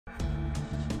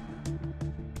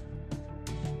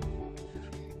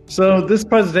So this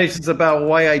presentation is about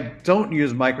why I don't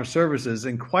use microservices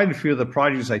in quite a few of the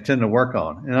projects I tend to work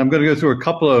on. And I'm going to go through a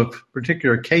couple of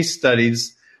particular case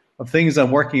studies of things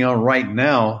I'm working on right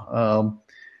now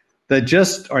that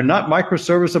just are not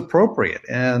microservice appropriate.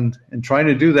 And trying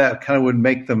to do that kind of would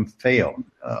make them fail.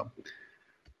 I've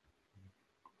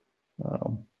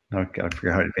got to figure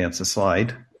out how to advance the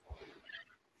slide.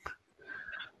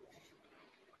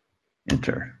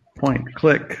 Enter, point,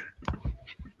 click.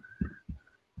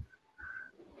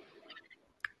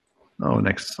 Oh,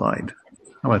 next slide.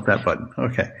 How about that button?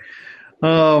 Okay.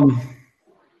 That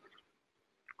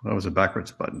was a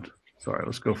backwards button. Sorry,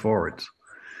 let's go forwards.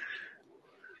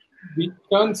 We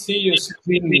can't see your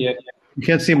screen yet. You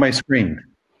can't see my screen.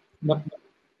 No.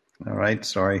 All right,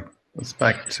 sorry. Let's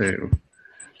back to.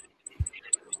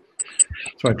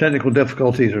 So our technical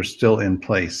difficulties are still in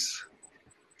place.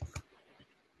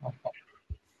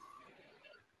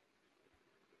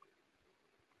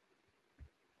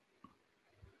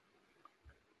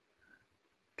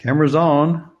 Camera's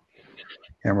on,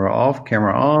 camera off,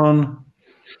 camera on.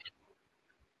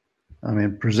 I'm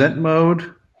in present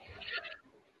mode.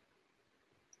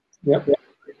 Yep.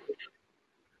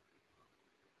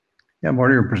 Yeah, I'm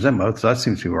already in present mode, so that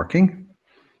seems to be working.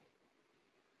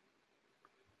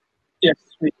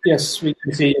 Yes, we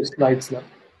can see your slides now,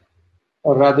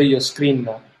 or rather your screen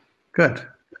now. Good.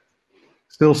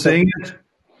 Still seeing it?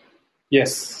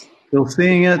 Yes. Still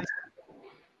seeing it?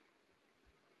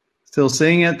 Still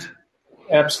seeing it?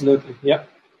 Absolutely, yeah.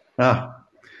 All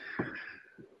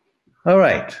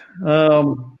right.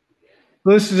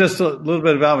 This is just a little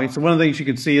bit about me. So one of the things you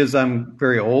can see is I'm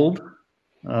very old.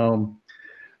 But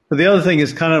the other thing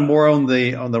is kind of more on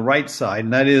the right side,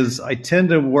 and that is I tend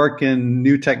to work in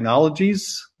new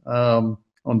technologies on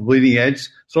the bleeding edge.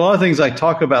 So a lot of things I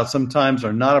talk about sometimes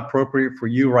are not appropriate for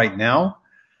you right now,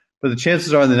 but the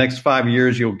chances are in the next 5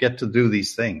 years you'll get to do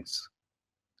these things.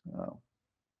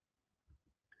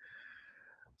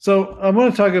 So I'm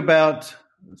going to talk about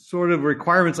sort of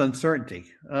requirements uncertainty,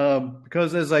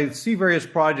 because as I see various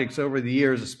projects over the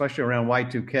years, especially around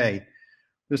Y2K,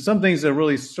 there's some things that are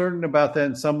really certain about that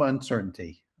and some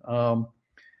uncertainty. And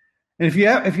if you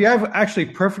have actually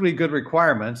perfectly good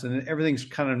requirements and everything's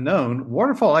kind of known,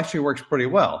 waterfall actually works pretty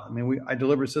well. I mean, I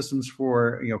delivered systems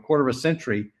for a quarter of a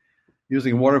century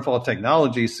using waterfall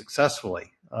technology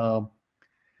successfully.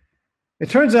 It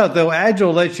turns out, though,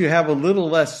 Agile lets you have a little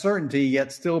less certainty,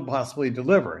 yet still possibly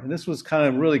deliver. And this was kind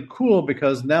of really cool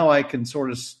because now I can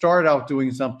sort of start out doing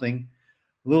something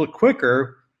a little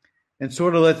quicker and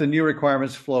sort of let the new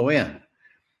requirements flow in.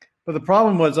 But the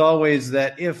problem was always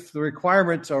that if the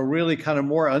requirements are really kind of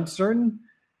more uncertain,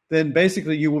 then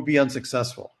basically you will be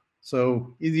unsuccessful.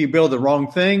 So either you build the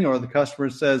wrong thing or the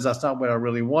customer says that's not what I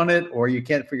really wanted, or you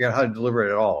can't figure out how to deliver it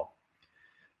at all.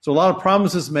 So a lot of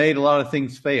promises made, a lot of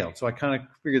things failed. So I kind of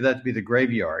figured that to be the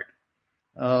graveyard.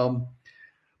 But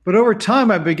over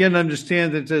time, I began to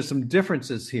understand that there's some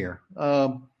differences here.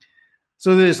 So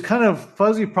there's kind of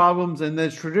fuzzy problems and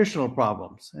there's traditional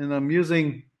problems. And I'm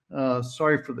using,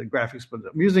 sorry for the graphics, but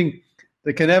I'm using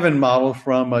the Cynefin model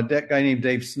from a guy named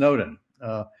Dave Snowden.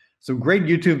 Some great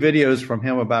YouTube videos from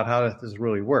him about how this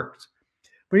really works.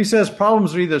 But he says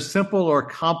problems are either simple or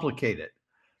complicated.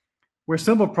 Where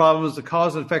simple problems, the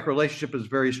cause and effect relationship is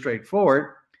very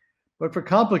straightforward. But for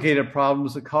complicated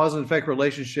problems, the cause and effect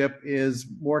relationship is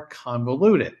more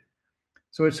convoluted.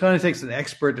 So it kind of takes an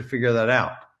expert to figure that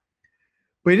out.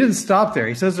 But he didn't stop there.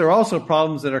 He says there are also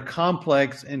problems that are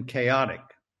complex and chaotic.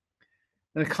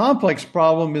 And a complex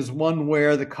problem is one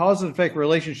where the cause and effect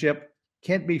relationship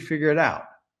can't be figured out.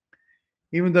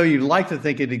 Even though you'd like to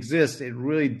think it exists, it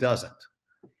really doesn't.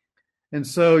 And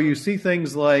so you see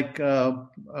things like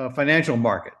financial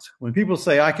markets. When people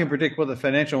say, I can predict what the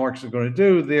financial markets are going to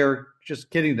do, they're just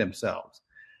kidding themselves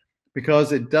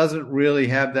because it doesn't really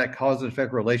have that cause and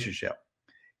effect relationship.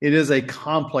 It is a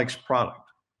complex product.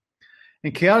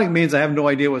 And chaotic means I have no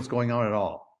idea what's going on at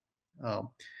all.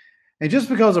 And just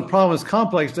because a problem is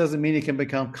complex doesn't mean it can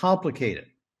become complicated.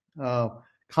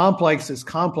 Complex is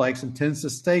complex and tends to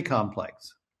stay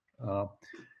complex.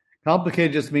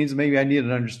 Complicated just means maybe I need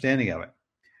an understanding of it.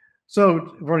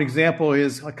 So, for an example,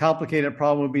 is a complicated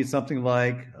problem would be something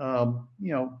like,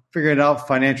 figuring out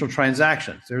financial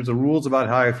transactions. There's the rules about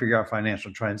how I figure out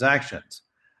financial transactions.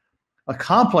 A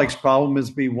complex problem is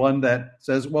be one that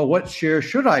says, well, what share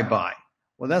should I buy?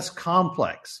 Well, that's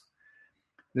complex.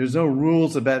 There's no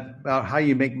rules about how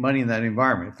you make money in that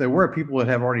environment. If there were, people would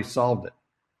have already solved it.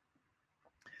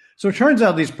 So it turns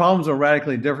out these problems are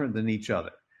radically different than each other.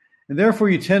 And therefore,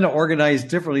 you tend to organize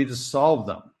differently to solve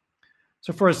them.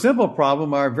 So for a simple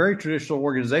problem, our very traditional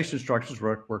organization structures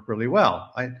work really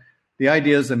well. The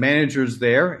idea is the manager's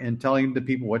there and telling the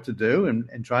people what to do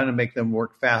and trying to make them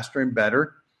work faster and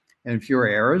better and fewer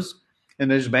errors. And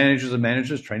there's managers and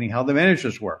managers training how the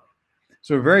managers work.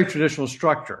 So a very traditional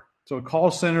structure. So a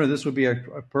call center, this would be a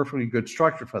perfectly good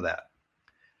structure for that.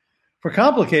 For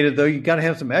complicated, though, you've got to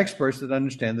have some experts that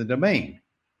understand the domain.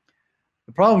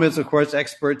 The problem is, of course,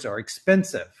 experts are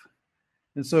expensive.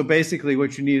 And so basically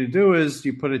what you need to do is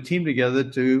you put a team together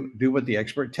to do what the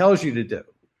expert tells you to do.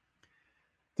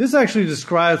 This actually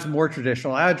describes more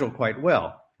traditional Agile quite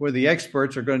well, where the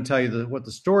experts are going to tell you what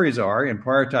the stories are and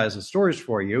prioritize the stories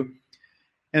for you.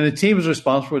 And the team is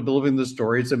responsible for delivering the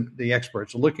stories that the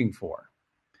experts are looking for.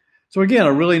 So again,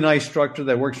 a really nice structure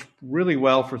that works really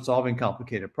well for solving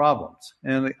complicated problems.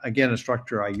 And again, a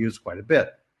structure I use quite a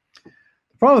bit.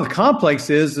 The problem with complex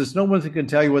is there's no one who can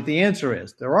tell you what the answer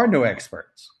is. There are no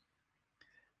experts.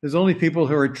 There's only people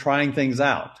who are trying things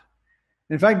out.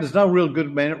 In fact, there's not a real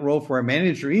good role for a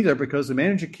manager either, because the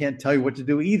manager can't tell you what to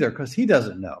do either because he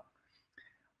doesn't know.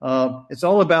 It's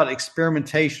all about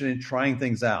experimentation and trying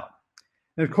things out.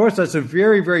 And of course, that's a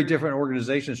very, very different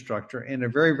organization structure and a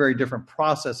very, very different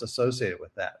process associated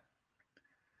with that.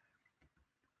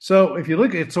 So if you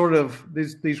look at sort of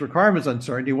these requirements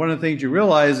uncertainty, one of the things you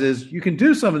realize is you can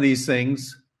do some of these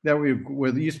things that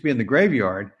used to be in the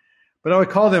graveyard, but I would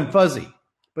call them fuzzy.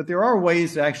 But there are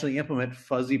ways to actually implement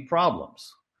fuzzy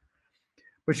problems.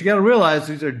 But you got to realize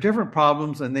these are different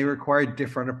problems and they require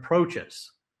different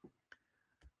approaches.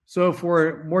 So for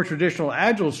a more traditional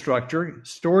Agile structure,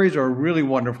 stories are a really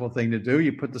wonderful thing to do.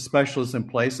 You put the specialists in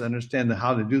place to understand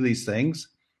how to do these things.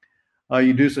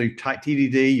 You do so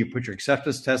TDD, you put your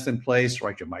acceptance tests in place,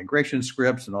 write your migration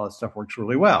scripts, and all that stuff works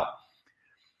really well.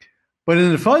 But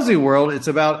in the fuzzy world, it's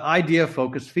about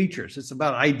idea-focused features. It's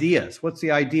about ideas. What's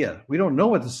the idea? We don't know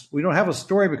we don't have a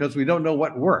story because we don't know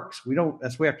what works.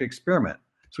 That's why we have to experiment.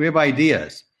 So we have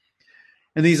ideas.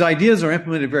 And these ideas are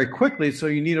implemented very quickly, so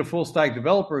you need a full stack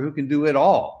developer who can do it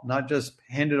all, not just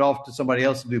hand it off to somebody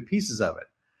else to do pieces of it.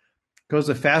 Because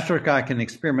the faster I can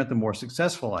experiment, the more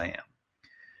successful I am.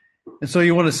 And so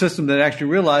you want a system that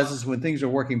actually realizes when things are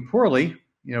working poorly,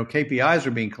 KPIs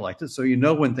are being collected, so you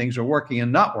know when things are working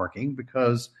and not working,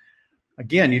 because,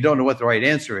 again, you don't know what the right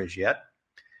answer is yet.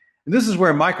 And this is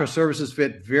where microservices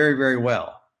fit very, very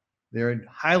well. They're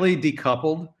highly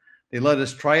decoupled. They let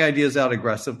us try ideas out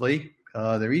aggressively.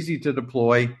 They're easy to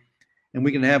deploy, and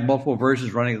we can have multiple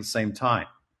versions running at the same time.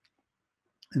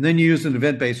 And then you use an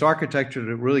event-based architecture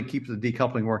to really keep the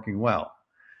decoupling working well.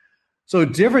 So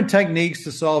different techniques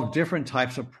to solve different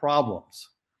types of problems.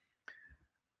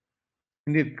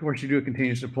 And of course, you do a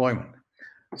continuous deployment.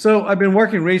 So I've been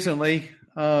working recently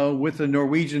with the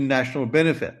Norwegian national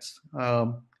benefits.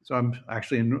 So I'm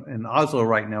actually in Oslo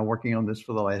right now working on this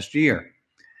for the last year.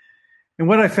 And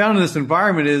what I found in this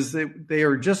environment is that they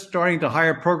are just starting to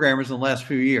hire programmers in the last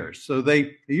few years. So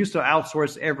they used to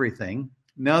outsource everything.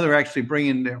 Now they're actually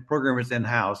bringing their programmers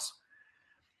in-house.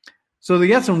 So they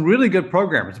got some really good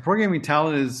programmers. The programming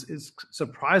talent is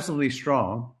surprisingly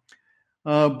strong,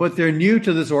 but they're new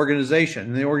to this organization,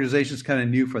 and the organization is kind of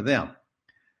new for them.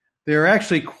 They're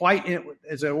actually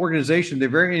as an organization, they're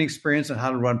very inexperienced on how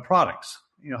to run products,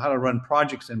 how to run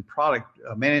projects and product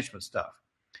management stuff.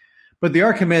 But they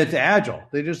are committed to Agile.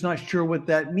 They're just not sure what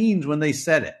that means when they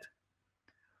said it.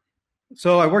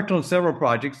 So I worked on several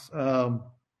projects.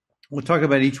 We'll talk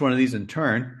about each one of these in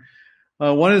turn.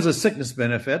 One is a sickness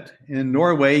benefit. In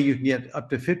Norway, you can get up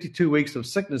to 52 weeks of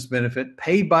sickness benefit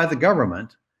paid by the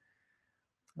government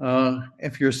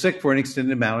if you're sick for an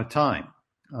extended amount of time.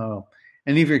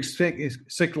 And if you're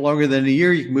sick longer than a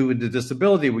year, you can move into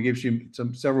disability, which gives you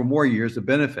several more years of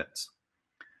benefits.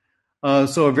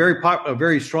 So a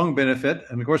very strong benefit.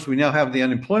 And of course, we now have the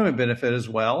unemployment benefit as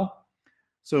well.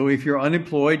 So if you're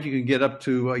unemployed, you can get up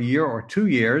to a year or 2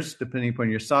 years, depending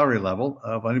upon your salary level,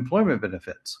 of unemployment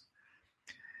benefits.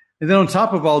 And then on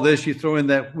top of all this, you throw in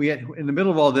that in the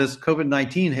middle of all this,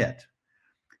 COVID-19 hit,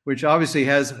 which obviously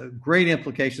has great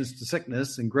implications to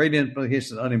sickness and great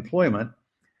implications to unemployment.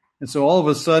 And so all of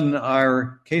a sudden,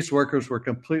 our caseworkers were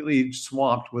completely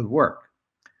swamped with work.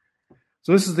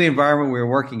 So this is the environment we're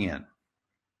working in.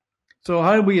 So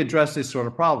how do we address this sort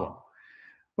of problem?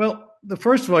 Well,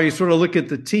 first of all, you sort of look at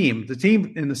the team. The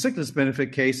team in the sickness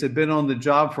benefit case had been on the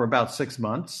job for about 6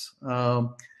 months.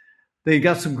 They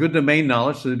got some good domain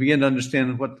knowledge, so they began to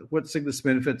understand what sickness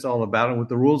benefit's all about and what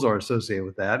the rules are associated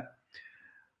with that.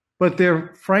 But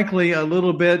they're frankly a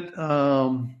little bit,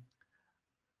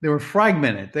 they were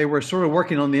fragmented. They were sort of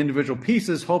working on the individual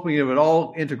pieces, hoping it would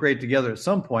all integrate together at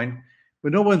some point.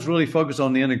 But no one's really focused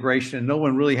on the integration. No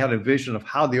one really had a vision of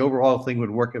how the overall thing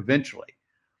would work eventually.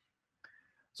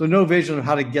 So no vision of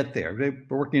how to get there. They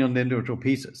were working on the individual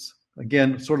pieces.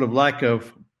 Again, sort of lack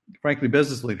of, frankly,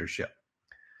 business leadership.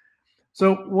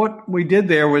 So what we did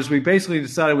there was we basically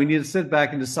decided we need to sit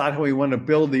back and decide how we want to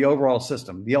build the overall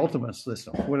system, the ultimate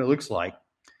system, what it looks like,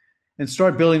 and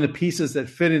start building the pieces that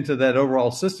fit into that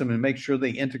overall system and make sure they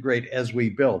integrate as we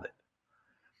build it.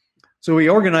 So we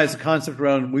organized the concept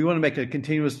around, we want to make a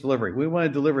continuous delivery. We want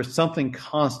to deliver something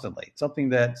constantly, something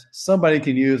that somebody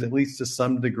can use at least to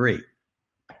some degree.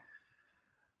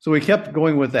 So we kept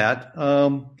going with that.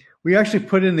 We actually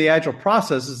put in the Agile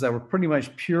processes that were pretty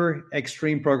much pure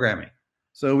extreme programming.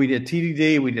 So we did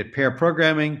TDD, we did pair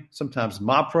programming, sometimes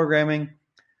mob programming.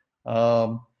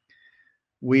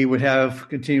 We would have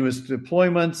continuous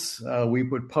deployments. We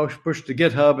would push to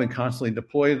GitHub and constantly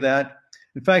deploy that.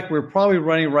 In fact, we're probably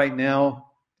running right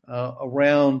now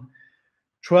around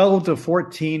 12 to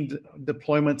 14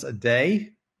 deployments a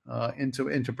day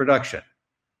into production,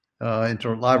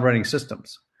 into live running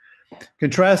systems.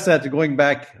 Contrast that to going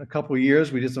back a couple of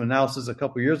years. We did some analysis a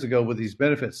couple of years ago with these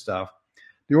benefit stuff.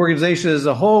 The organization as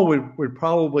a whole would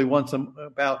probably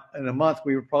about in a month,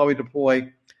 we would probably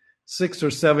deploy 6 or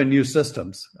 7 new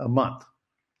systems a month.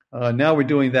 Now we're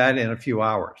doing that in a few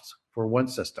hours for one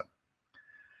system.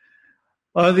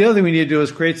 The other thing we need to do is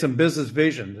create some business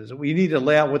vision. We need to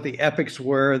lay out what the epics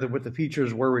were, what the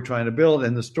features were we're trying to build,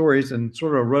 and the stories, and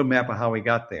sort of a roadmap of how we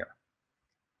got there.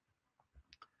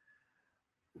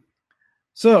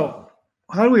 So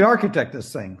how do we architect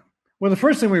this thing? Well, the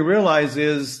first thing we realize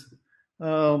is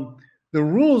the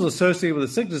rules associated with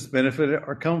the sickness benefit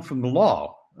come from the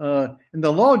law. And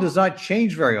the law does not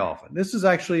change very often. This is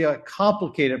actually a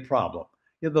complicated problem.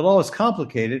 The law is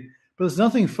complicated, but there's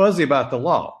nothing fuzzy about the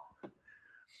law.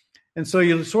 And so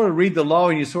you sort of read the law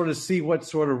and you sort of see what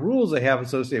sort of rules they have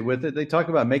associated with it. They talk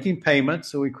about making payments.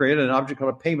 So we created an object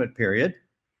called a payment period.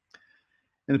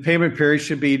 And the payment period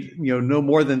should be, no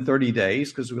more than 30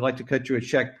 days because we like to cut you a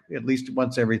check at least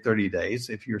once every 30 days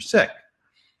if you're sick.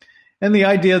 And the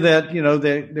idea that,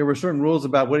 there were certain rules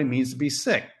about what it means to be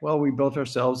sick. Well, we built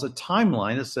ourselves a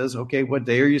timeline that says, okay, what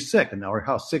day are you sick? And now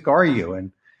how sick are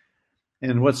you?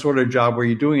 And what sort of job were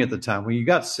you doing at the time when you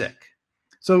got sick?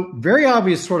 So very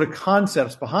obvious sort of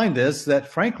concepts behind this that,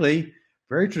 frankly,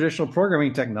 very traditional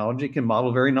programming technology can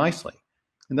model very nicely.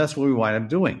 And that's what we wind up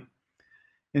doing.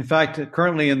 In fact,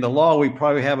 currently in the law, we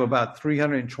probably have about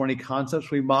 320 concepts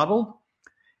we modeled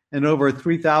and over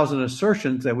 3,000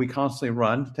 assertions that we constantly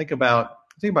run. Take about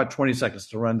 20 seconds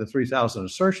to run the 3,000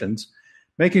 assertions,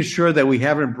 making sure that we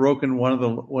haven't broken one of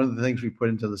the things we put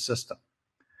into the system.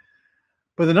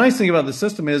 But the nice thing about the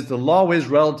system is the law is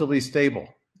relatively stable.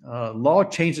 Law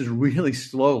changes really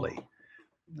slowly.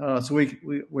 So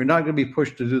we're not going to be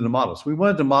pushed to do the models. We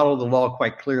wanted to model the law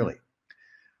quite clearly.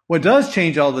 What does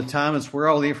change all the time is where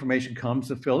all the information comes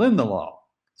to fill in the law.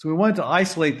 So we wanted to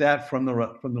isolate that from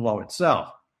the law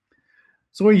itself.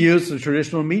 So we used the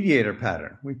traditional mediator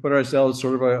pattern. We put ourselves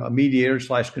sort of a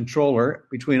mediator/controller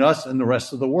between us and the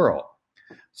rest of the world.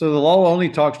 So the law only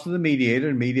talks to the mediator,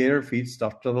 and mediator feeds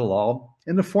stuff to the law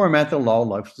in the format the law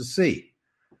loves to see.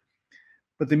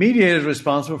 But the mediator is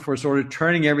responsible for sort of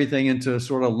turning everything into a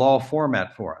sort of law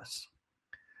format for us.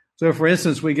 So, for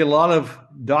instance, we get a lot of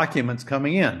documents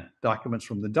coming in, documents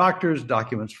from the doctors,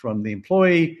 documents from the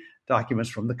employee, documents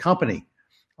from the company,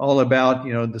 all about,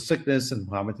 the sickness and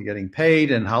how much they're getting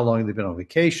paid and how long they've been on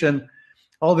vacation,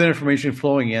 all the information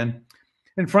flowing in.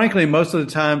 And frankly, most of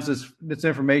the times this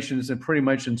information is pretty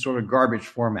much in sort of garbage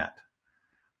format.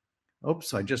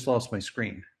 Oops, I just lost my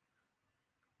screen.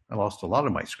 I lost a lot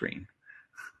of my screen.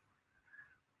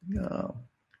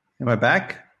 Am I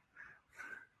back?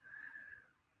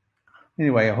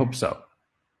 Anyway, I hope so.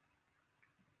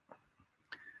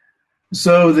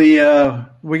 So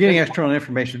we're getting external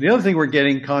information. The other thing we're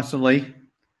getting constantly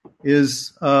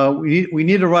is we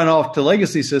need to run off to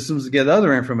legacy systems to get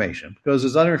other information because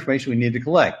there's other information we need to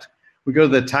collect. We go to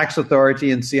the tax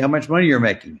authority and see how much money you're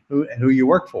making, who you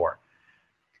work for.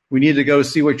 We need to go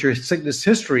see what your sickness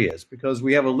history is because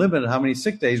we have a limit on how many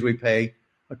sick days we pay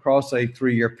across a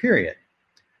 3-year period.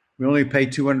 We only pay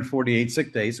 248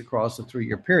 sick days across a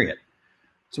 3-year period.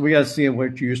 So we got to see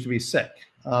what you used to be sick.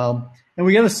 And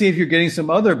we got to see if you're getting some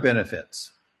other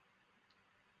benefits.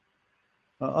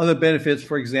 Other benefits,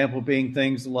 for example, being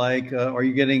things like, are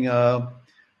you getting a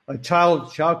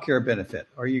child care benefit?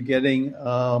 Are you getting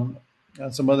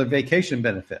some other vacation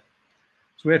benefit?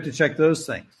 So we have to check those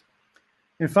things.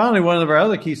 And finally, one of our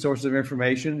other key sources of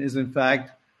information is, in fact,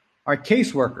 our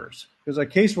caseworkers, because our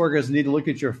caseworkers need to look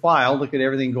at your file, look at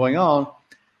everything going on,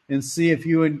 and see if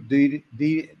you indeed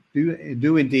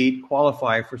do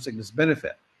qualify for sickness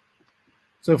benefit.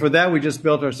 So for that, we just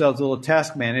built ourselves a little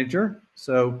task manager.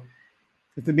 So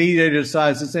if the mediator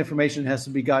decides this information has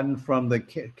to be gotten from the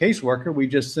caseworker, we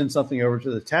just send something over to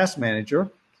the task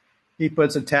manager. He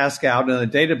puts a task out in a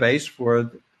database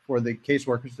for the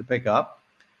caseworkers to pick up.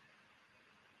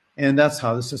 And that's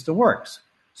how the system works.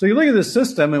 So you look at the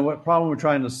system and what problem we're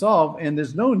trying to solve, and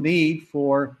there's no need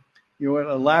for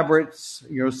elaborate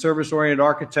service-oriented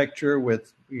architecture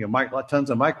with tons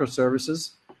of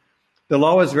microservices. The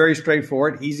law is very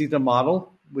straightforward, easy to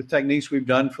model with techniques we've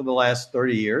done for the last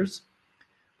 30 years.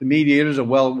 The mediator is a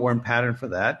well-worn pattern for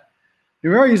that.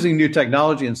 We are using new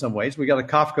technology in some ways. We got a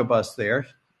Kafka bus there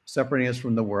separating us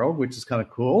from the world, which is kind of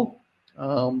cool.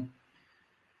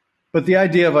 But the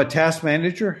idea of a task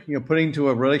manager, putting to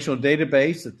a relational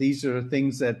database that these are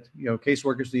things that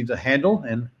caseworkers need to handle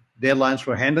and deadlines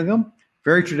for handling them,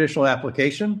 very traditional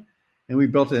application, and we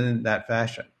built it in that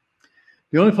fashion.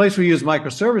 The only place we use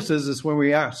microservices is when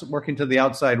we are working to the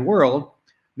outside world.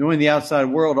 Knowing the outside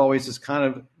world always is kind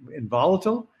of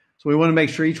volatile, so we want to make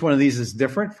sure each one of these is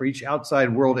different for each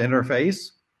outside world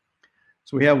interface.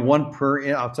 So we have one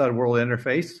per outside world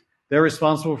interface. They're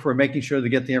responsible for making sure to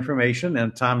get the information in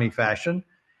a timely fashion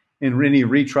and any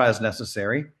retries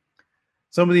necessary.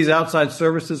 Some of these outside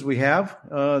services we have,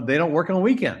 they don't work on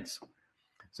weekends.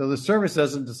 So the service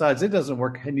decides it doesn't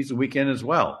work, it needs a weekend as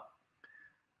well.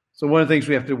 So one of the things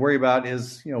we have to worry about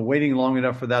is waiting long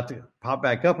enough for that to pop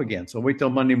back up again. So wait till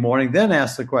Monday morning, then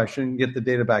ask the question and get the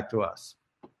data back to us.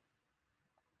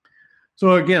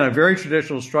 So again, a very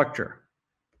traditional structure.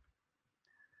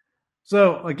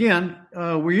 So again,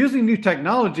 we're using new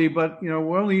technology, but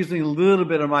we're only using a little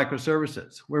bit of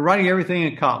microservices. We're writing everything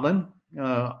in Kotlin.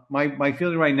 My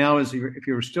feeling right now is if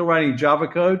you're still writing Java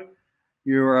code,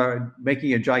 you're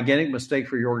making a gigantic mistake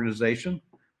for your organization.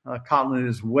 Kotlin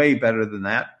is way better than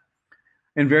that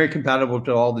and very compatible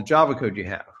to all the Java code you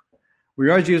have. We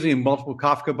are using multiple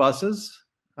Kafka buses.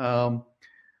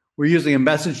 We're using a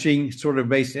messaging sort of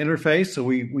based interface. So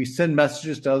we send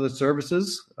messages to other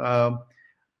services.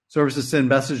 Services send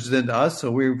messages into us.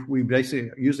 So we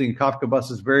basically using Kafka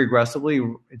buses very aggressively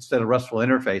instead of RESTful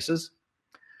interfaces.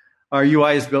 Our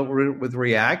UI is built with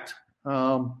React.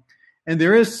 And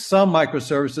there is some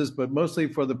microservices, but mostly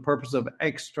for the purpose of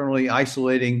externally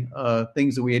isolating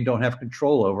things that we don't have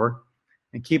control over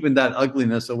and keeping that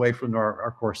ugliness away from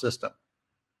our core system.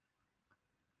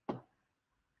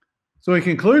 So in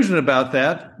conclusion about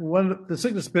that, the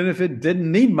sickness benefit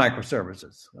didn't need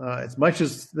microservices. As much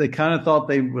as they kind of thought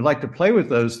they would like to play with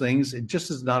those things, it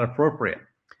just is not appropriate.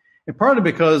 And partly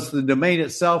because the domain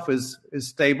itself is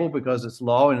stable because it's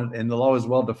law and the law is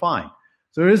well defined.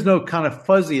 So there is no kind of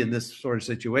fuzzy in this sort of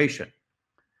situation.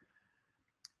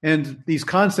 And these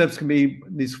concepts can be,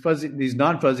 these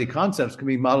non-fuzzy concepts can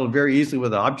be modeled very easily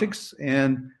with objects.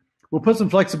 And we'll put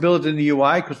some flexibility in the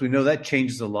UI because we know that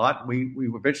changes a lot. We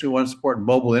eventually want to support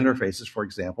mobile interfaces, for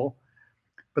example.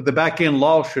 But the back-end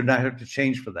law should not have to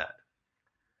change for that.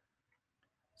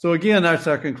 So again, that's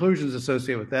our conclusions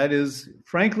associated with that is,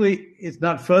 frankly, it's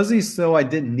not fuzzy, so I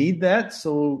didn't need that.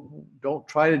 So don't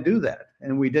try to do that.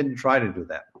 And we didn't try to do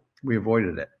that. We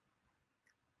avoided it.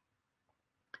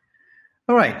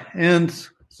 All right. And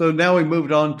so now we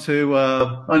moved on to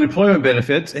unemployment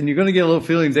benefits. And you're going to get a little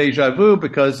feeling of deja vu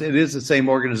because it is the same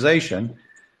organization.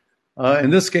 In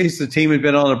this case, the team had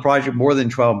been on the project more than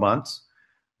 12 months.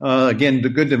 Again, the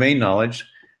good domain knowledge.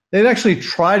 They'd actually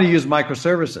try to use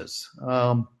microservices.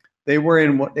 They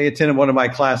attended one of my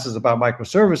classes about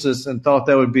microservices and thought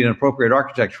that would be an appropriate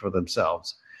architecture for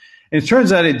themselves. And it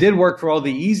turns out it did work for all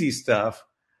the easy stuff,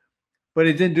 but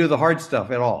it didn't do the hard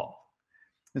stuff at all.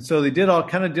 And so they did all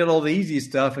the easy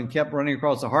stuff and kept running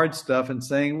across the hard stuff and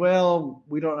saying, well,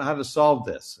 we don't know how to solve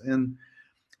this. And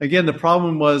again, the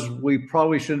problem was we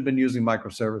probably shouldn't have been using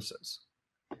microservices.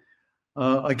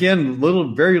 Again,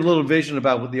 very little vision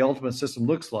about what the ultimate system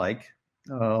looks like.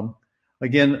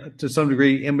 Again, to some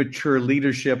degree, immature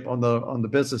leadership on the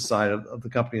business side of the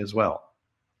company as well.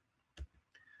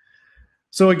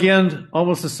 So again,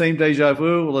 almost the same deja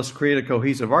vu. Let's create a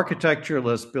cohesive architecture.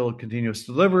 Let's build continuous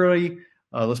delivery.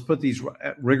 Let's put these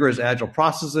rigorous agile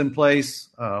processes in place.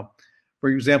 For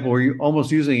example, we're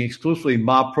almost using exclusively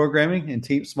mob programming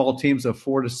in small teams of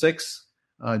 4 to 6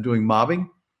 doing mobbing.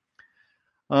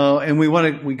 And we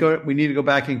need to go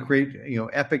back and create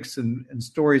epics and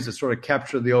stories that sort of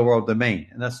capture the overall domain,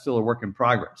 and that's still a work in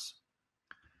progress.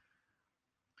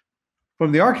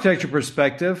 From the architecture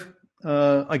perspective,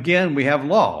 again, we have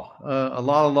law, a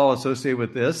lot of law associated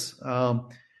with this,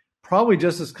 probably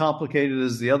just as complicated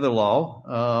as the other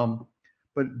law,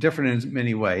 but different in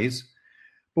many ways.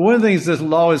 But one of the things this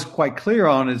law is quite clear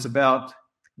on is about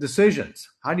decisions.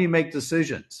 How do you make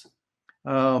decisions?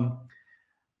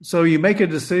 So you make a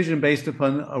decision based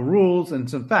upon rules and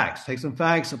some facts. Take some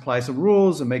facts, apply some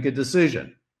rules, and make a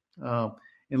decision.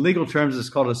 In legal terms, it's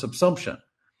called a subsumption.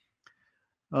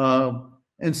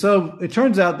 And so it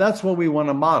turns out that's what we want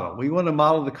to model. We want to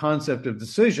model the concept of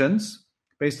decisions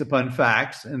based upon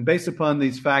facts, and based upon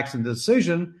these facts and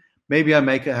decision, maybe I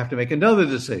have to make another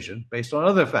decision based on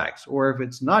other facts. Or if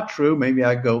it's not true, maybe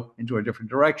I go into a different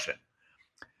direction.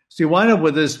 So you wind up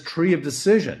with this tree of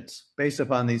decisions based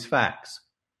upon these facts.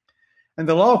 And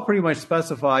the law pretty much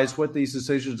specifies what these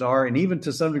decisions are, and even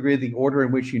to some degree, the order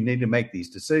in which you need to make these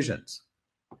decisions.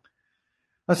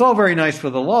 That's all very nice for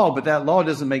the law, but that law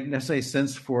doesn't make necessarily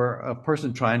sense for a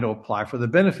person trying to apply for the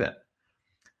benefit,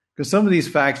 because some of these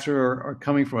facts are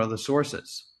coming from other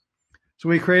sources. So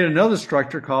we create another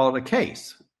structure called a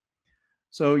case.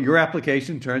 So your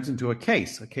application turns into a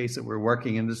case that we're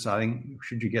working in deciding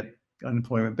should you get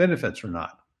unemployment benefits or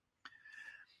not.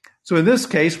 So in this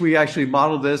case, we actually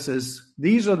model this as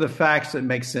these are the facts that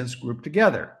make sense grouped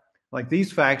together. Like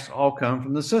these facts all come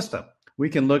from the system. We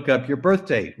can look up your birth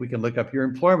date. We can look up your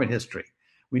employment history.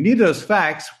 We need those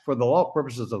facts for the law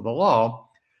purposes of the law,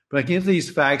 but I can get these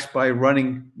facts by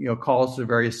running calls to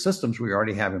various systems we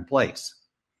already have in place.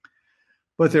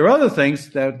 But there are other things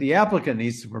that the applicant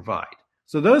needs to provide.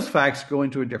 So those facts go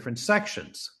into different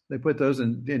sections. They put those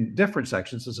in different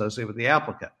sections associated with the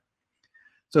applicant.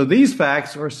 So these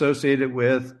facts are associated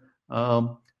with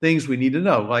things we need to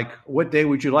know, like what day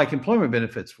would you like employment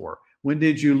benefits for? When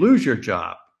did you lose your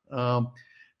job?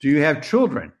 Do you have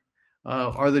children?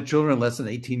 Are the children less than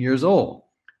 18 years old?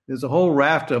 There's a whole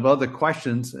raft of other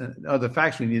questions and other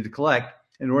facts we need to collect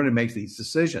in order to make these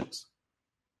decisions.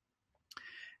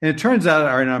 And it turns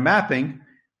out in our mapping,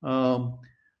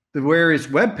 the various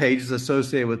web pages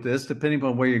associated with this, depending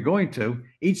upon where you're going to,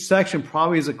 each section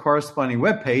probably is a corresponding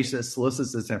web page that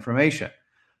solicits this information.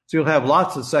 So you'll have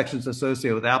lots of sections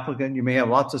associated with applicant. You may have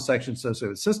lots of sections associated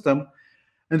with system.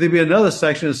 And there'll be another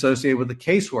section associated with the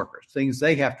caseworkers, things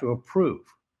they have to approve.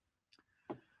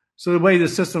 So the way the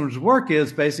systems work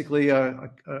is basically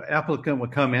an applicant will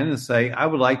come in and say, I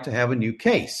would like to have a new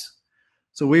case.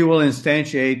 So we will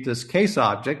instantiate this case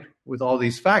object with all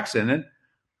these facts in it,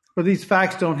 but these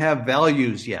facts don't have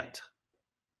values yet.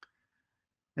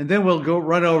 And then we'll go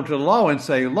run over to the law and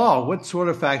say, law, what sort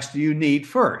of facts do you need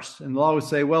first? And the law would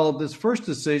say, well, this first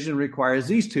decision requires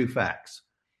these two facts.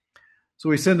 So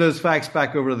we send those facts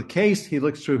back over to the case. He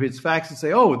looks through his facts and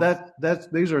say, oh,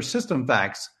 these are system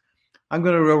facts. I'm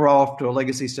going to go off to a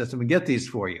legacy system and get these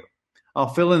for you. I'll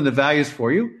fill in the values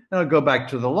for you, and I'll go back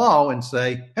to the law and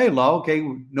say, hey, law, okay,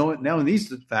 now in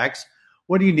these facts,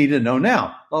 what do you need to know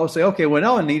now? Law will say, okay, well,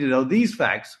 now I need to know these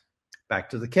facts. Back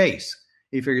to the case.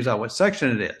 He figures out what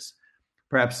section it is.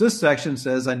 Perhaps this section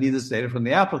says I need this data from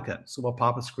the applicant. So we'll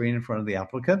pop a screen in front of the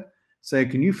applicant, say,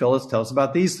 can you tell us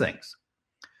about these things?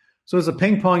 So it's a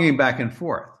ping-ponging back and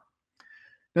forth.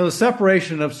 Now, the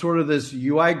separation of sort of this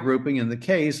UI grouping in the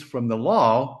case from the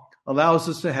law allows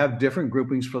us to have different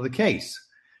groupings for the case.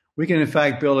 We can, in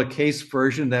fact, build a case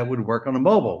version that would work on a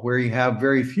mobile, where you have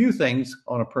very few things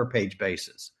on a per-page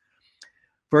basis,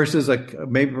 versus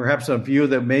maybe perhaps a view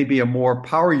that may be a more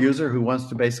power user who wants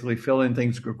to basically fill in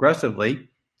things aggressively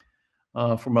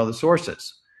from other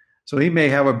sources. So he may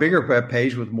have a bigger web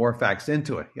page with more facts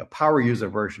into it, a power user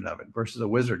version of it versus a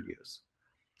wizard use.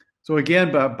 So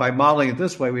again, by modeling it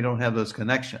this way, we don't have those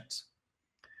connections.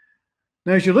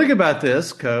 Now, as you look about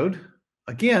this code,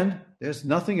 again, there's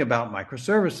nothing about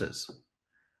microservices.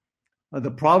 The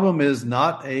problem is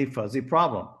not a fuzzy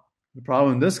problem. The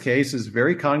problem in this case is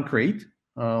very concrete.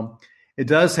 It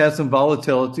does have some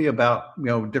volatility about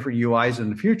different UIs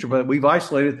in the future, but we've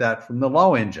isolated that from the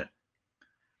law engine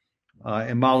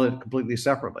and modeled it completely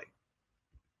separately.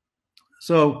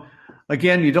 So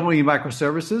again, you don't need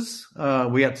microservices.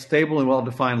 We have stable and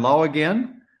well-defined law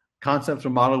again. Concepts are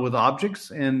modeled with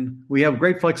objects, and we have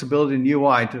great flexibility in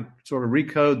UI to sort of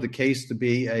recode the case to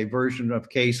be a version of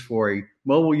case for a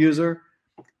mobile user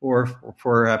or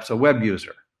perhaps a web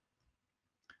user.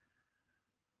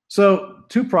 So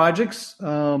 2 projects.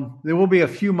 There will be a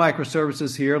few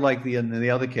microservices here like in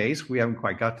the other case. We haven't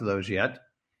quite got to those yet.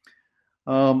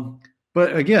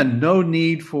 But again, no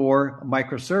need for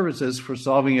microservices for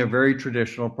solving a very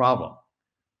traditional problem.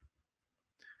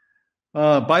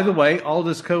 By the way, all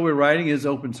this code we're writing is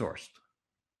open sourced.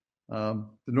 All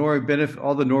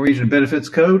the Norwegian benefits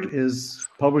code is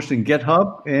published in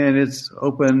GitHub, and it's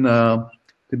open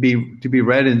to be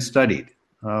read and studied.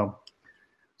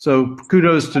 So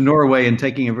kudos to Norway in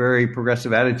taking a very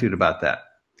progressive attitude about that.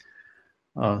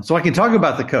 So I can talk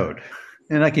about the code,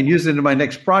 and I can use it in my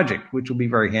next project, which will be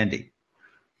very handy.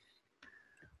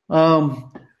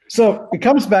 So it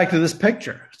comes back to this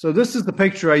picture. So this is the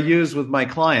picture I use with my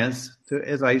clients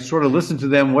as I sort of listen to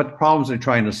them, what problems they're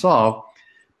trying to solve,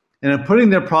 and I'm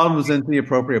putting their problems into the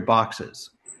appropriate boxes.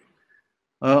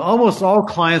 Almost all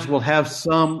clients will have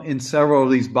some in several of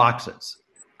these boxes.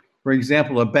 For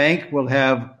example, a bank will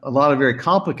have a lot of very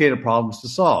complicated problems to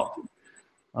solve.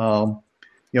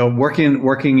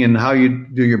 Working in how you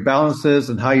do your balances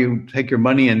and how you take your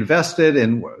money and invest it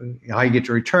and how you get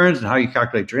your returns and how you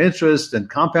calculate your interest and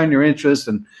compound your interest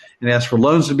and ask for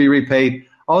loans to be repaid.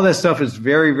 All that stuff is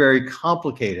very, very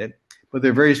complicated, but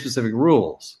they're very specific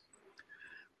rules.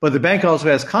 But the bank also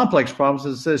has complex problems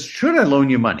that says, should I loan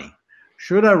you money?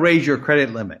 Should I raise your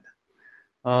credit limit?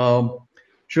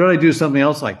 Should I do something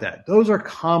else like that? Those are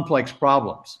complex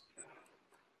problems.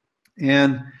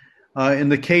 And in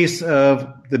the case of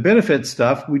the benefit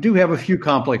stuff, we do have a few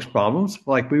complex problems.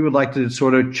 Like we would like to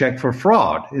sort of check for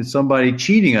fraud. Is somebody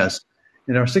cheating us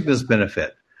in our sickness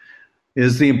benefit?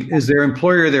 Is their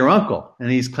employer their uncle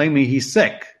and he's claiming he's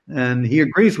sick and he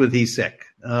agrees with he's sick?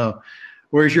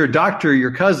 Where's your doctor,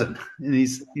 your cousin, and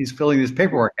he's filling this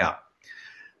paperwork out?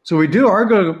 So we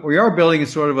are building a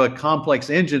sort of a complex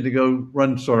engine to go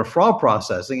run sort of fraud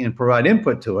processing and provide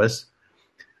input to us.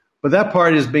 But that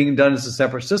part is being done as a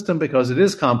separate system because it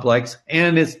is complex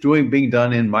and it's being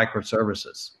done in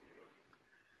microservices.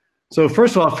 So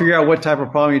first of all, figure out what type of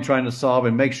problem you're trying to solve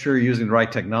and make sure you're using the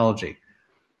right technology.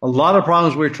 A lot of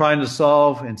problems we're trying to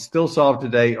solve and still solve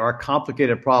today are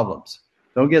complicated problems.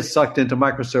 Don't get sucked into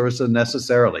microservices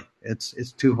necessarily.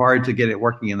 It's too hard to get it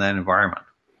working in that environment.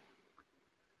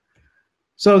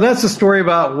 So that's the story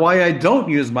about why I don't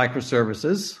use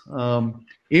microservices.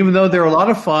 Even though they're a lot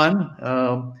of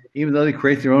fun, even though they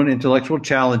create their own intellectual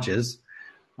challenges,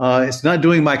 it's not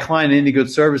doing my client any good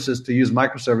services to use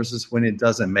microservices when it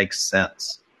doesn't make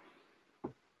sense.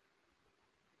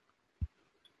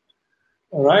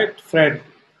 All right, Fred.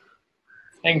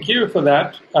 Thank you for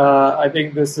that. I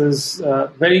think this is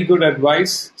very good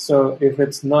advice. So if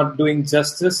it's not doing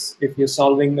justice, if you're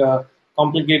solving a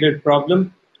complicated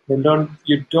problem, then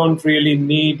you don't really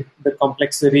need the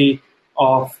complexity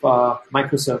of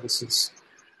microservices.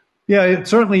 Yeah,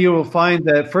 certainly you will find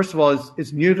that, first of all,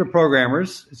 it's new to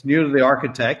programmers, it's new to the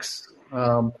architects,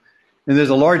 and there's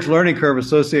a large learning curve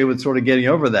associated with sort of getting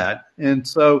over that. And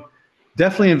so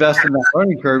definitely invest in that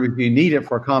learning curve if you need it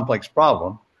for a complex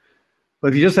problem. But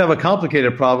if you just have a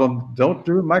complicated problem, don't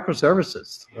do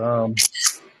microservices.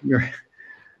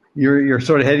 You're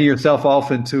sort of heading yourself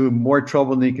off into more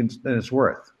trouble than it's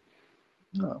worth.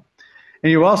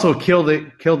 And you also kill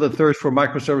the thirst for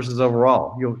microservices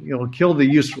overall. You'll kill the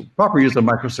proper use of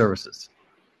microservices.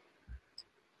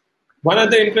 One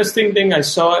other interesting thing I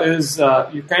saw is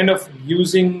you're kind of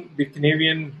using the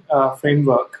Canadian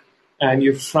framework, and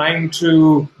you're trying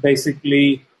to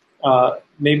basically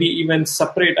maybe even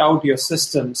separate out your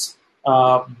systems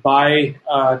by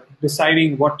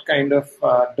deciding what kind of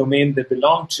domain they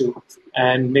belong to,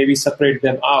 and maybe separate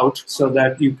them out so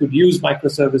that you could use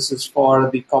microservices for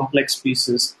the complex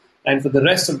pieces, and for the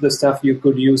rest of the stuff you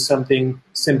could use something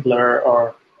simpler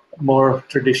or more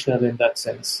traditional in that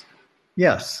sense.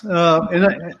 Yes,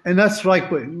 and that's like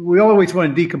we always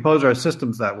want to decompose our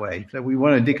systems that way. That we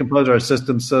want to decompose our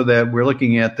systems so that we're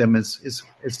looking at them as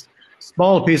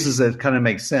small pieces that kind of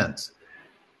make sense.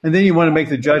 And then you want to make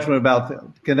the judgment about the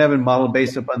Canadian model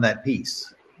based upon that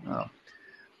piece.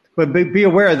 But be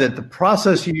aware that the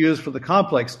process you use for the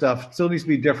complex stuff still needs to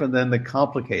be different than the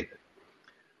complicated.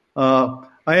 I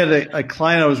had a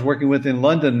client I was working with in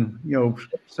London,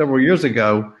 several years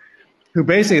ago, who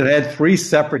basically had 3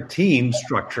 separate team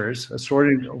structures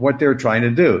assorting what they were trying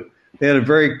to do. They had a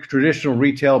very traditional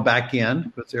retail back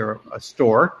end, because they're a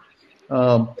store,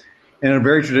 and a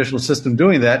very traditional system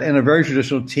doing that, and a very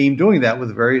traditional team doing that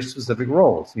with very specific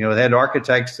roles. They had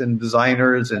architects and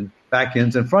designers and back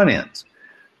ends and front ends.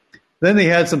 Then they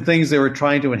had some things they were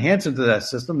trying to enhance into that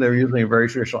system. They were using a very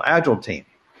traditional Agile team.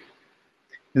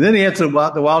 And then he had the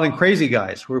wild and crazy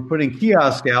guys who were putting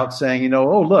kiosks out saying,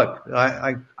 oh, look,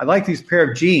 I like these pair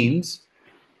of jeans,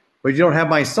 but you don't have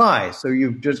my size. So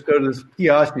you just go to this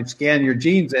kiosk, you scan your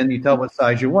jeans in, you tell what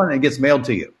size you want, and it gets mailed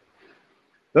to you.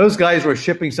 Those guys were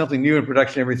shipping something new in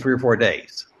production every 3 or 4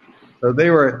 days. So they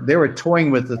were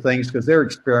toying with the things because they were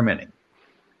experimenting.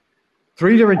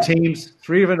 3 different teams,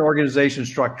 3 different organization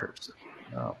structures.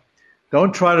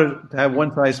 Don't try to have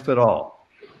one size fit all.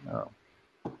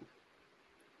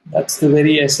 That's the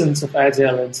very essence of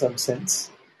Agile in some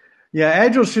sense. Yeah,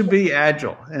 Agile should be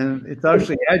Agile. And it's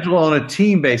actually Agile on a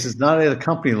team basis, not at a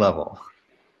company level.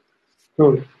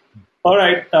 Cool. All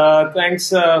right. Thanks,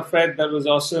 Fred. That was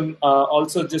awesome.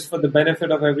 Also, just for the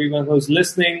benefit of everyone who's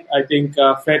listening, I think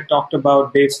Fred talked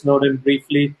about Dave Snowden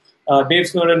briefly. Dave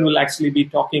Snowden will actually be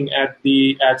talking at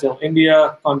the Agile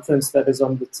India conference that is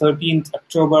on the 13th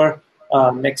October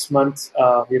next month.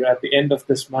 We're at the end of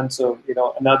this month, so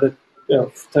another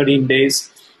 13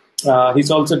 days. He's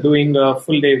also doing a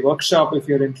full-day workshop if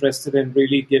you're interested in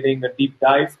really getting a deep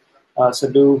dive. So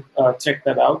do check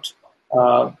that out.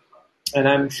 And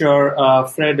I'm sure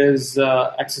Fred is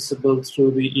accessible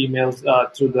through the emails,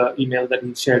 through the email that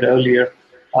he shared earlier.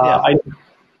 Yeah. I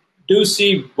do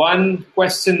see one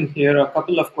question here, a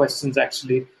couple of questions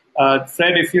actually.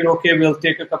 Fred, if you're okay, we'll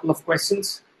take a couple of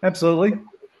questions. Absolutely.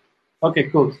 Okay,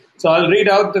 cool. So I'll read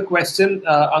out the question.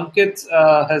 Ankit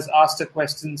has asked a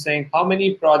question saying, how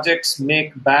many projects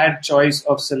make bad choice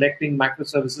of selecting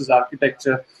microservices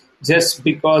architecture just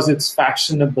because it's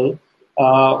fashionable?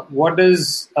 What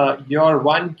is your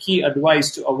one key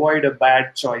advice to avoid a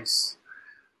bad choice?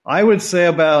 I would say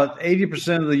about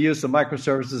 80% of the use of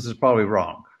microservices is probably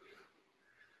wrong.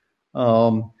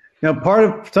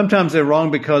 Sometimes they're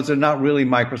wrong because they're not really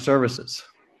microservices.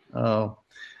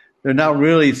 They're not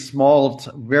really small,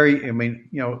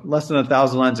 less than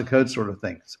 1,000 lines of code sort of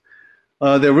things.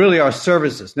 They really are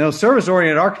services. Now,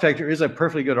 service-oriented architecture is a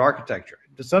perfectly good architecture.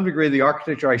 To some degree, the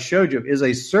architecture I showed you is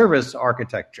a service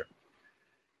architecture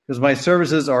because my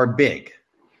services are big,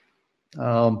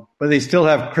 but they still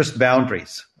have crisp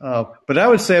boundaries. But I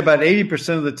would say about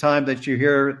 80% of the time that you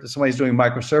hear that somebody's doing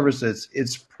microservices,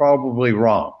 it's probably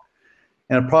wrong.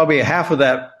 And probably half of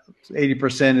that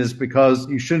 80% is because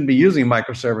you shouldn't be using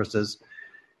microservices,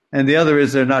 and the other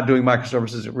is they're not doing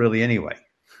microservices really anyway.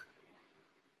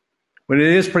 But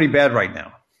it is pretty bad right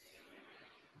now.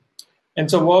 And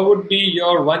so what would be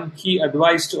your one key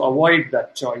advice to avoid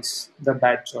that choice, the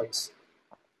bad choice?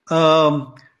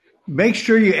 Make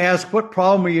sure you ask, what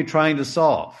problem are you trying to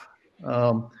solve?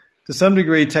 To some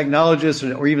degree, technologists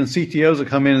or even CTOs will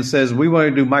come in and says, we want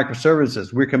to do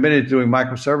microservices. We're committed to doing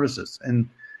microservices. And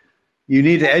you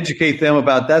need to educate them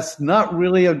about that's not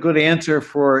really a good answer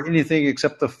for anything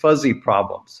except the fuzzy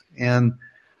problems. And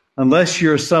unless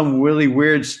you're some really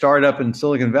weird startup in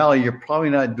Silicon Valley, you're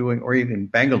probably not doing, or even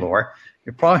Bangalore,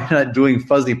 you're probably not doing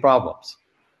fuzzy problems.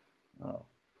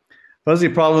 Fuzzy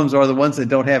problems are the ones that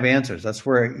don't have answers. That's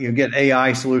where you get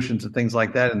AI solutions and things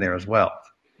like that in there as well.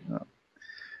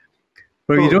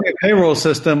 But if you're doing a payroll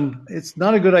system, it's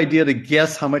not a good idea to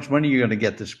guess how much money you're going to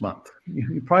get this month.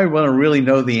 You probably want to really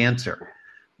know the answer.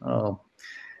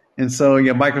 And so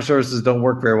microservices don't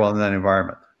work very well in that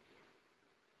environment.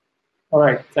 All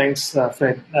right. Thanks,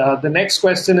 Fred. The next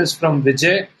question is from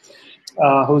Vijay,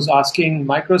 who's asking,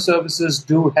 microservices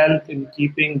do help in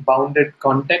keeping bounded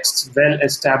contexts well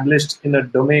established in a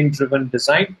domain-driven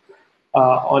design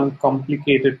on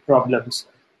complicated problems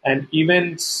and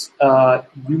events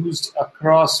used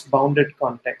across bounded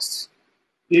contexts.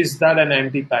 Is that an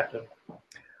anti-pattern?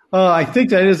 I think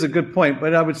that is a good point,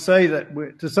 but I would say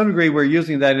that to some degree we're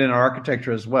using that in our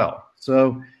architecture as well.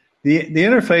 So the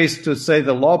interface to, say,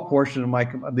 the law portion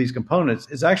of these components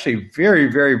is actually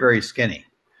very, very, very skinny.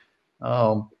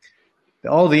 All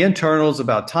the internals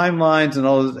about timelines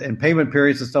and payment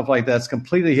periods and stuff like that is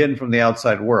completely hidden from the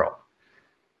outside world.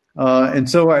 And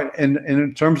so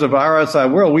in terms of our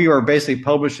outside world, we are basically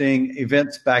publishing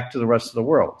events back to the rest of the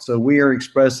world. So we are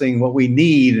expressing what we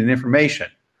need and information.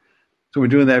 So we're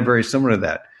doing that very similar to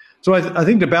that. So I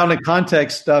think the bounded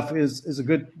context stuff is a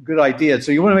good idea.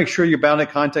 So you want to make sure your bounded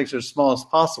contexts are as small as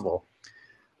possible,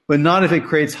 but not if it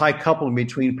creates high coupling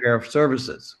between pair of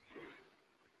services.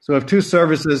 So if two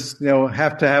services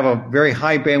have to have a very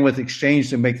high bandwidth exchange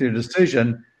to make their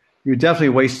decision, you're definitely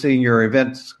wasting your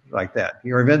events like that.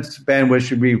 Your events bandwidth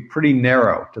should be pretty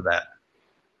narrow to that.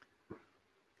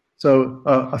 So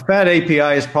a fat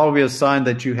API is probably a sign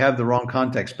that you have the wrong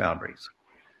context boundaries.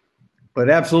 But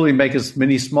absolutely make as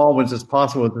many small ones as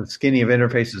possible with as skinny of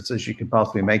interfaces as you can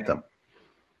possibly make them.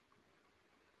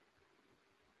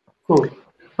 Cool.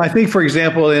 I think, for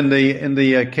example, in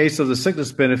the case of the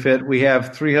sickness benefit, we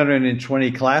have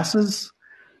 320 classes.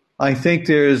 I think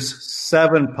there's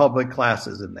 7 public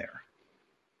classes in there.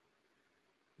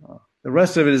 The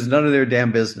rest of it is none of their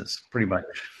damn business, pretty much.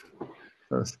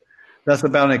 So that's the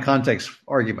bounded context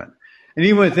argument. And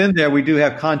even within there, we do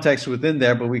have context within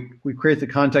there, but we create the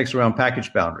context around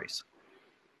package boundaries.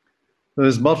 So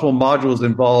there's multiple modules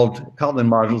involved, Kotlin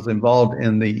modules involved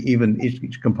in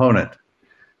each component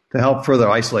to help further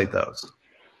isolate those.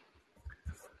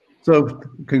 So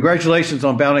congratulations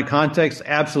on bounded context.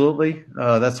 Absolutely.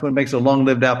 That's what makes a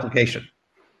long-lived application.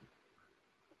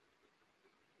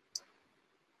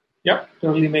 Yep,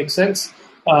 totally makes sense.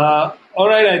 All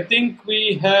right, I think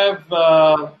we have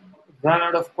run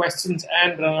out of questions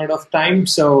and run out of time.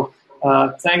 So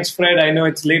thanks, Fred. I know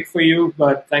it's late for you,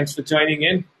 but thanks for joining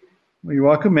in. Well, you're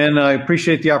welcome, and I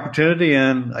appreciate the opportunity,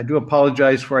 and I do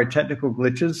apologize for our technical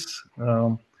glitches.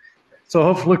 So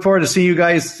hopefully look forward to seeing you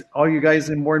guys, all you guys,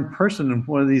 more in person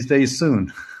one of these days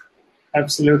soon.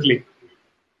 Absolutely.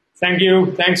 Thank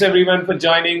you. Thanks, everyone, for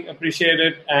joining. Appreciate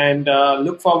it. And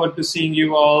look forward to seeing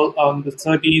you all on the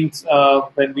 13th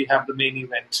when we have the main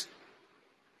event.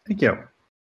 Thank you.